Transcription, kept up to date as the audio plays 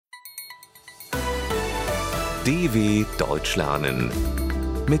DW Deutsch lernen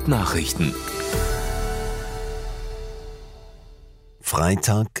mit Nachrichten.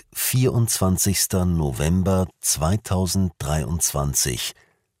 Freitag, 24. November 2023,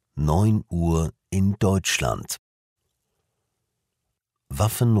 9 Uhr in Deutschland.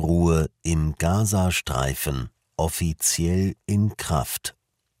 Waffenruhe im Gazastreifen offiziell in Kraft.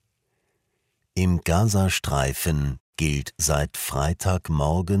 Im Gazastreifen gilt seit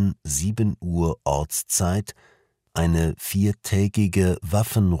Freitagmorgen 7 Uhr Ortszeit eine 4-tägige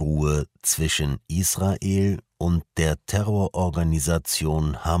Waffenruhe zwischen Israel und der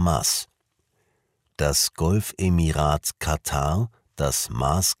Terrororganisation Hamas. Das Golfemirat Katar, das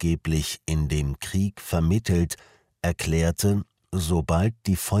maßgeblich in dem Krieg vermittelt, erklärte, sobald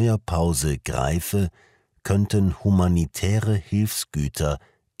die Feuerpause greife, könnten humanitäre Hilfsgüter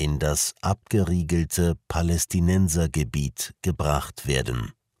in das abgeriegelte Palästinensergebiet gebracht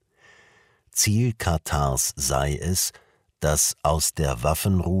werden. Ziel Katars sei es, dass aus der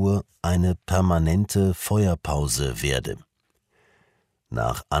Waffenruhe eine permanente Feuerpause werde.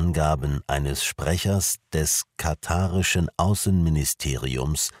 Nach Angaben eines Sprechers des katarischen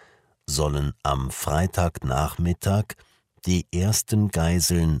Außenministeriums sollen am Freitagnachmittag die ersten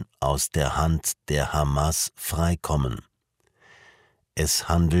Geiseln aus der Hand der Hamas freikommen. Es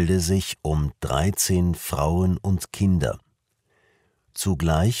handelte sich um 13 Frauen und Kinder.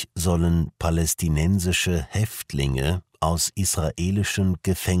 Zugleich sollen palästinensische Häftlinge aus israelischen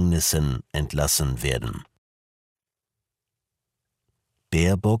Gefängnissen entlassen werden.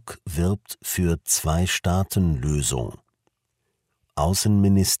 Baerbock wirbt für Zwei-Staaten-Lösung.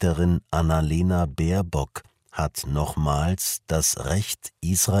 Außenministerin Annalena Baerbock hat nochmals das Recht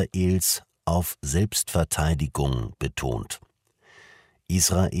Israels auf Selbstverteidigung betont.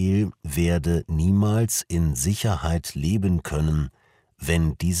 Israel werde niemals in Sicherheit leben können,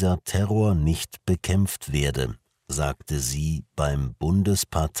 wenn dieser Terror nicht bekämpft werde, sagte sie beim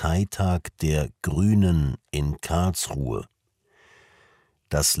Bundesparteitag der Grünen in Karlsruhe.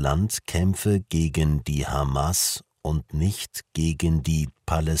 Das Land kämpfe gegen die Hamas und nicht gegen die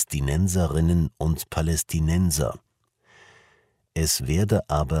Palästinenserinnen und Palästinenser. Es werde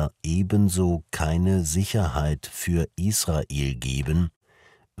aber ebenso keine Sicherheit für Israel geben,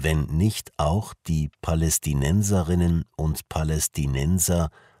 wenn nicht auch die Palästinenserinnen und Palästinenser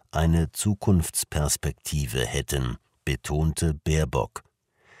eine Zukunftsperspektive hätten, betonte Baerbock.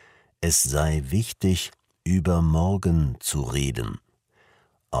 Es sei wichtig, über morgen zu reden,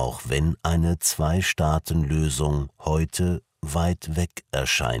 auch wenn eine Zwei-Staaten-Lösung heute weit weg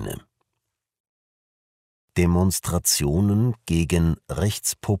erscheine. Demonstrationen gegen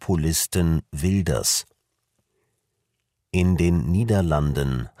Rechtspopulisten Wilders. In den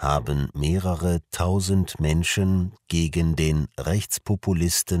Niederlanden haben mehrere tausend Menschen gegen den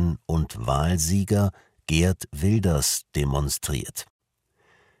Rechtspopulisten und Wahlsieger Geert Wilders demonstriert.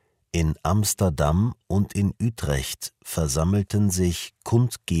 In Amsterdam und in Utrecht versammelten sich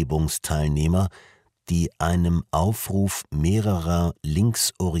Kundgebungsteilnehmer, die einem Aufruf mehrerer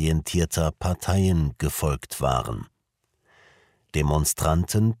linksorientierter Parteien gefolgt waren.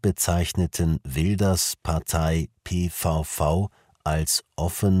 Demonstranten bezeichneten Wilders Partei PVV als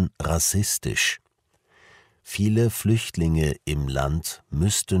offen rassistisch. Viele Flüchtlinge im Land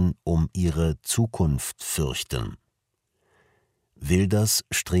müssten um ihre Zukunft fürchten. Wilders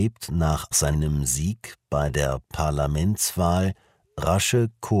strebt nach seinem Sieg bei der Parlamentswahl rasche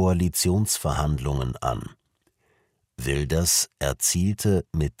Koalitionsverhandlungen an. Wilders erzielte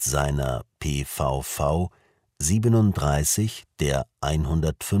mit seiner PVV 37 der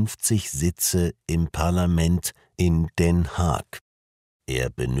 150 Sitze im Parlament in Den Haag. Er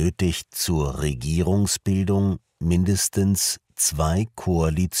benötigt zur Regierungsbildung mindestens 2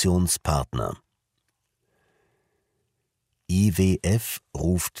 Koalitionspartner. IWF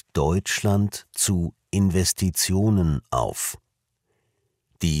ruft Deutschland zu Investitionen auf.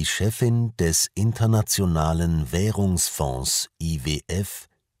 Die Chefin des Internationalen Währungsfonds IWF,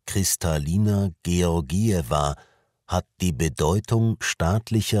 Kristalina Georgieva, hat die Bedeutung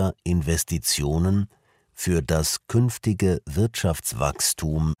staatlicher Investitionen für das künftige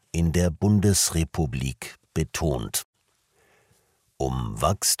Wirtschaftswachstum in der Bundesrepublik betont. Um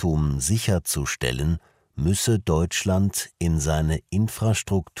Wachstum sicherzustellen, müsse Deutschland in seine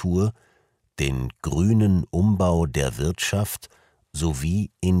Infrastruktur, den grünen Umbau der Wirtschaft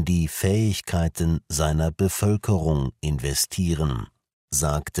sowie in die Fähigkeiten seiner Bevölkerung investieren,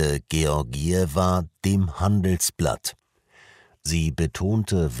 sagte Georgieva dem Handelsblatt. Sie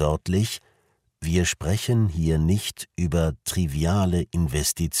betonte wörtlich: Wir sprechen hier nicht über triviale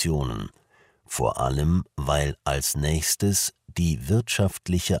Investitionen, vor allem weil als nächstes die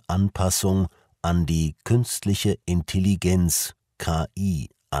wirtschaftliche Anpassung an die künstliche Intelligenz (KI)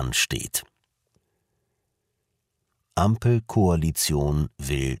 ansteht. Ampelkoalition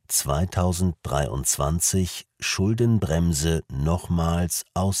will 2023 Schuldenbremse nochmals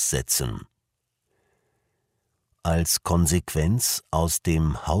aussetzen. Als Konsequenz aus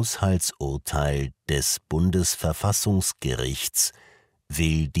dem Haushaltsurteil des Bundesverfassungsgerichts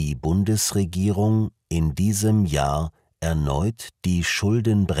will die Bundesregierung in diesem Jahr erneut die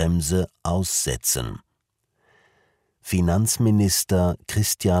Schuldenbremse aussetzen. Finanzminister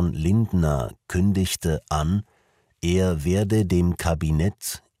Christian Lindner kündigte an, er werde dem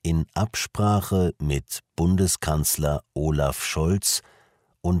Kabinett in Absprache mit Bundeskanzler Olaf Scholz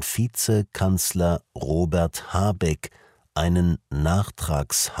und Vizekanzler Robert Habeck einen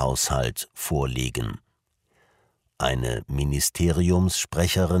Nachtragshaushalt vorlegen. Eine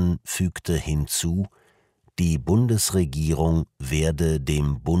Ministeriumssprecherin fügte hinzu, die Bundesregierung werde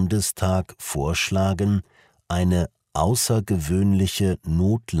dem Bundestag vorschlagen, eine außergewöhnliche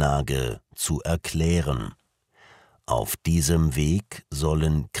Notlage zu erklären. Auf diesem Weg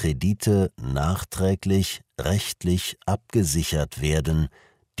sollen Kredite nachträglich rechtlich abgesichert werden,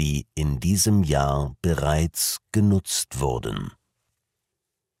 die in diesem Jahr bereits genutzt wurden.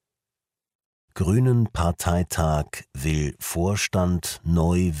 Grünen-Parteitag will Vorstand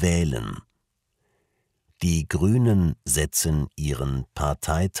neu wählen. Die Grünen setzen ihren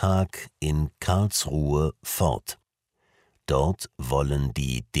Parteitag in Karlsruhe fort. Dort wollen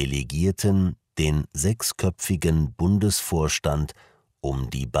die Delegierten den 6-köpfigen Bundesvorstand um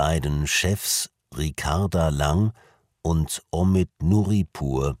die beiden Chefs Ricarda Lang und Omid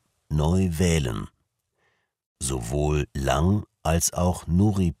Nuripur neu wählen. Sowohl Lang als auch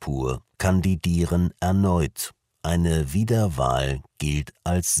Nuripur kandidieren erneut. Eine Wiederwahl gilt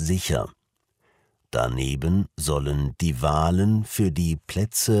als sicher. Daneben sollen die Wahlen für die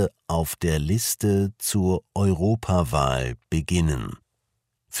Plätze auf der Liste zur Europawahl beginnen.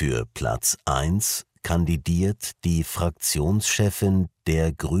 Für Platz 1 kandidiert die Fraktionschefin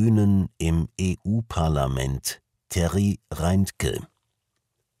der Grünen im EU-Parlament, Terry Reintke.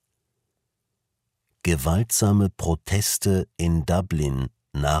 Gewaltsame Proteste in Dublin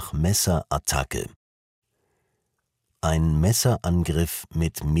nach Messerattacke. Ein Messerangriff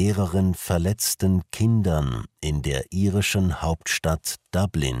mit mehreren verletzten Kindern in der irischen Hauptstadt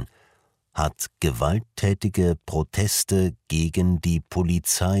Dublin hat gewalttätige Proteste gegen die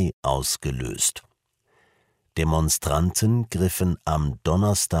Polizei ausgelöst. Demonstranten griffen am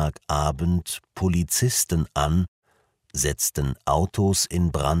Donnerstagabend Polizisten an, setzten Autos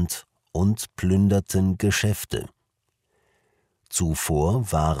in Brand und plünderten Geschäfte.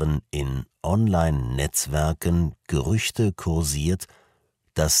 Zuvor waren in Online-Netzwerken Gerüchte kursiert,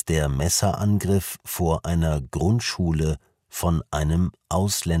 dass der Messerangriff vor einer Grundschule von einem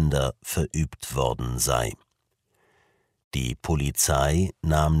Ausländer verübt worden sei. Die Polizei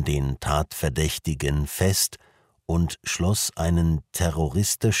nahm den Tatverdächtigen fest und schloss einen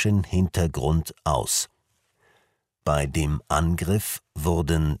terroristischen Hintergrund aus. Bei dem Angriff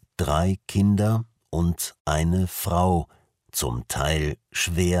wurden 3 Kinder und eine Frau zum Teil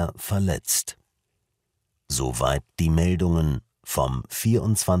schwer verletzt. Soweit die Meldungen vom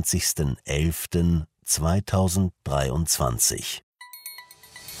 24.11.2023.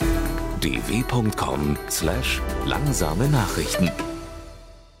 dw.com/langsame Nachrichten